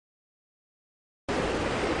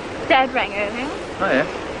Dad rang earlier. Oh, yeah?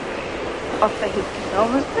 Offer his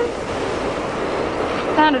condolences.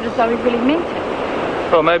 Sounded as though he really meant it.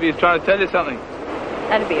 Well, maybe he's trying to tell you something.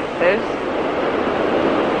 That'd be a first.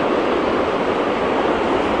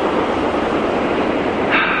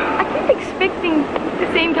 I keep expecting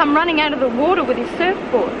to see him come running out of the water with his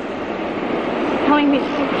surfboard, telling me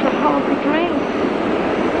such a horrible dream.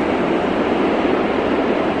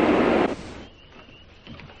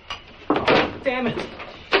 Damn it.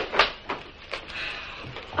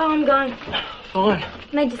 Oh, I'm going. Fine.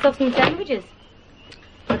 Made yourself some sandwiches.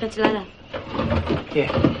 I'll catch you later. Yeah.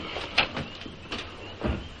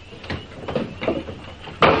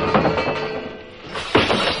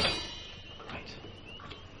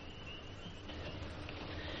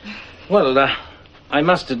 Well, I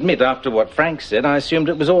must admit, after what Frank said, I assumed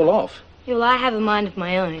it was all off. Well, I have a mind of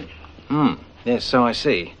my own. Yes, so I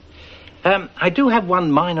see. I do have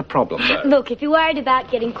one minor problem, though. Look, if you're worried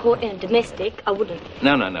about getting caught in a domestic, I wouldn't.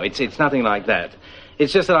 No, it's nothing like that.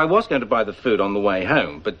 It's just that I was going to buy the food on the way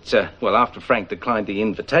home, but, well, after Frank declined the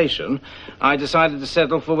invitation, I decided to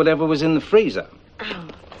settle for whatever was in the freezer. Oh,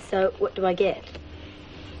 so what do I get?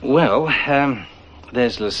 Well,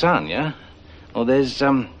 there's lasagna, or there's,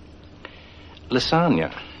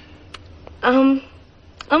 lasagna. I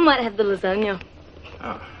might have the lasagna.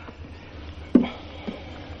 Oh.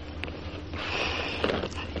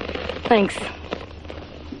 Thanks.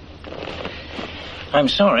 I'm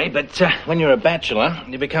sorry, but when you're a bachelor,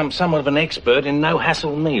 you become somewhat of an expert in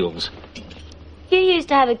no-hassle meals. You used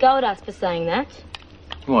to have a go at us for saying that.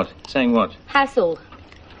 What? Saying what? Hassle.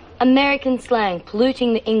 American slang,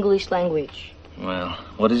 polluting the English language. Well,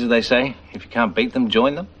 what is it they say? If you can't beat them,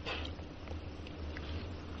 join them?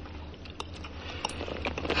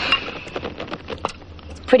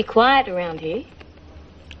 It's pretty quiet around here.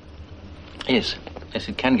 Yes,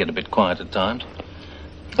 it can get a bit quiet at times.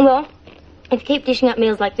 Well, if you keep dishing up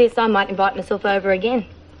meals like this, I might invite myself over again.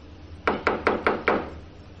 I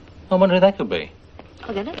wonder who that could be.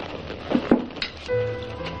 I'll get it.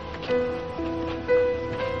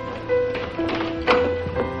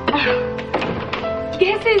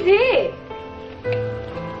 Guess who's here?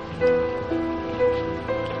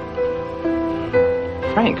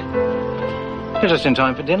 Frank, you're just in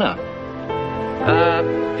time for dinner.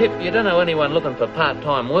 Pip, you don't know anyone looking for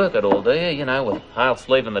part-time work at all, do you? You know, with Alf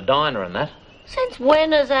leaving the diner and that. Since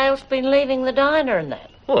when has Alf been leaving the diner and that?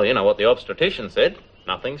 Well, you know what the obstetrician said.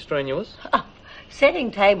 Nothing strenuous. Oh, setting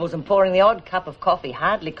tables and pouring the odd cup of coffee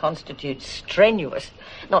hardly constitutes strenuous.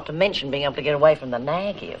 Not to mention being able to get away from the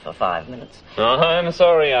nag here for 5 minutes. I'm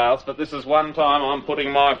sorry, Alf, but this is one time I'm putting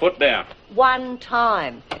my foot down. One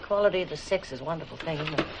time. Equality of the sex is a wonderful thing,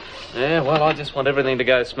 isn't it? Yeah, well, I just want everything to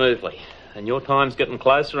go smoothly. And your time's getting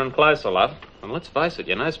closer and closer, love. And let's face it,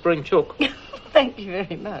 you know, spring chook. Thank you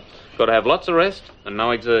very much. Got to have lots of rest and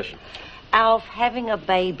no exertion. Alf, having a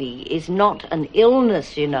baby is not an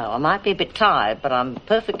illness, you know. I might be a bit tired, but I'm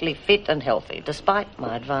perfectly fit and healthy, despite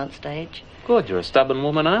my advanced age. Good, you're a stubborn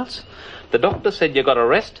woman, Alf. The doctor said you got to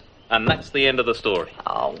rest, and that's the end of the story.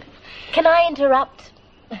 Oh, can I interrupt?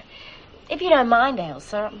 If you don't mind,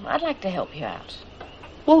 Elsa, I'd like to help you out.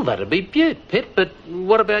 Well, that'd be beaut, Pip, but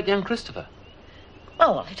what about young Christopher?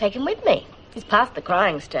 Oh, I'll take him with me. He's past the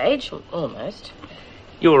crying stage, almost.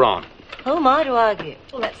 You're on. Who am I to argue?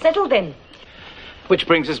 Well, that's settled then. Which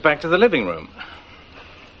brings us back to the living room.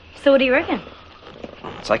 So what do you reckon?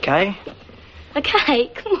 It's okay. Okay,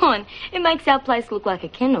 come on. It makes our place look like a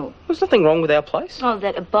kennel. There's nothing wrong with our place. Oh,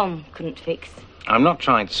 that a bomb couldn't fix. I'm not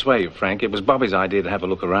trying to sway you, Frank. It was Bobby's idea to have a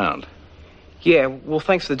look around. Yeah, well,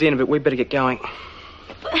 thanks for the dinner, but we'd better get going.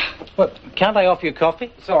 What, can't I offer you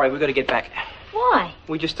coffee? Sorry, we've got to get back. Why?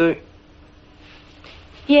 We just do.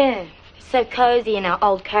 Yeah, so cosy in our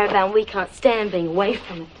old caravan, we can't stand being away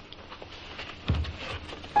from it.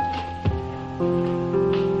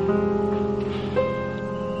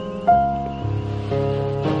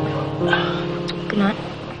 Good night.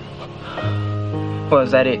 Well,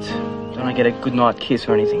 is that it? Don't I get a good night kiss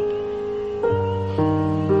or anything?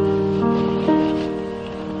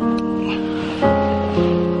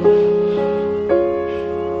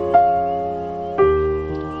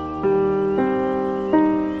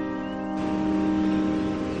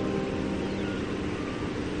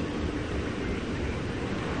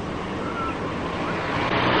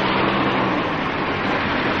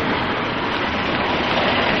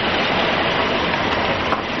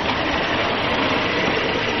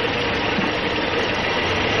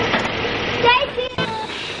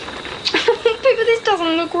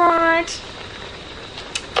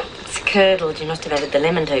 Curdled. You must have added the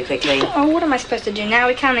lemon too quickly. Oh, what am I supposed to do now?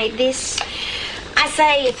 We can't eat this. I say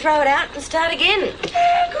say you throw it out and start again.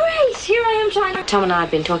 Grace, here I am trying to... Tom and I had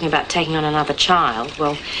been talking about taking on another child.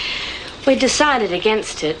 Well, we decided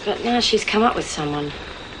against it, but now she's come up with someone.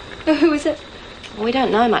 Who is it? Well, we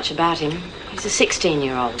don't know much about him. He's a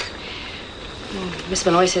 16-year-old. Miss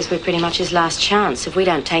Malloy says we're pretty much his last chance. If we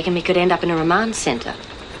don't take him, he could end up in a remand centre.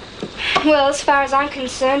 Well, as far as I'm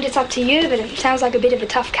concerned, it's up to you, but it sounds like a bit of a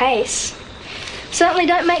tough case. Certainly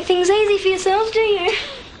don't make things easy for yourselves, do you?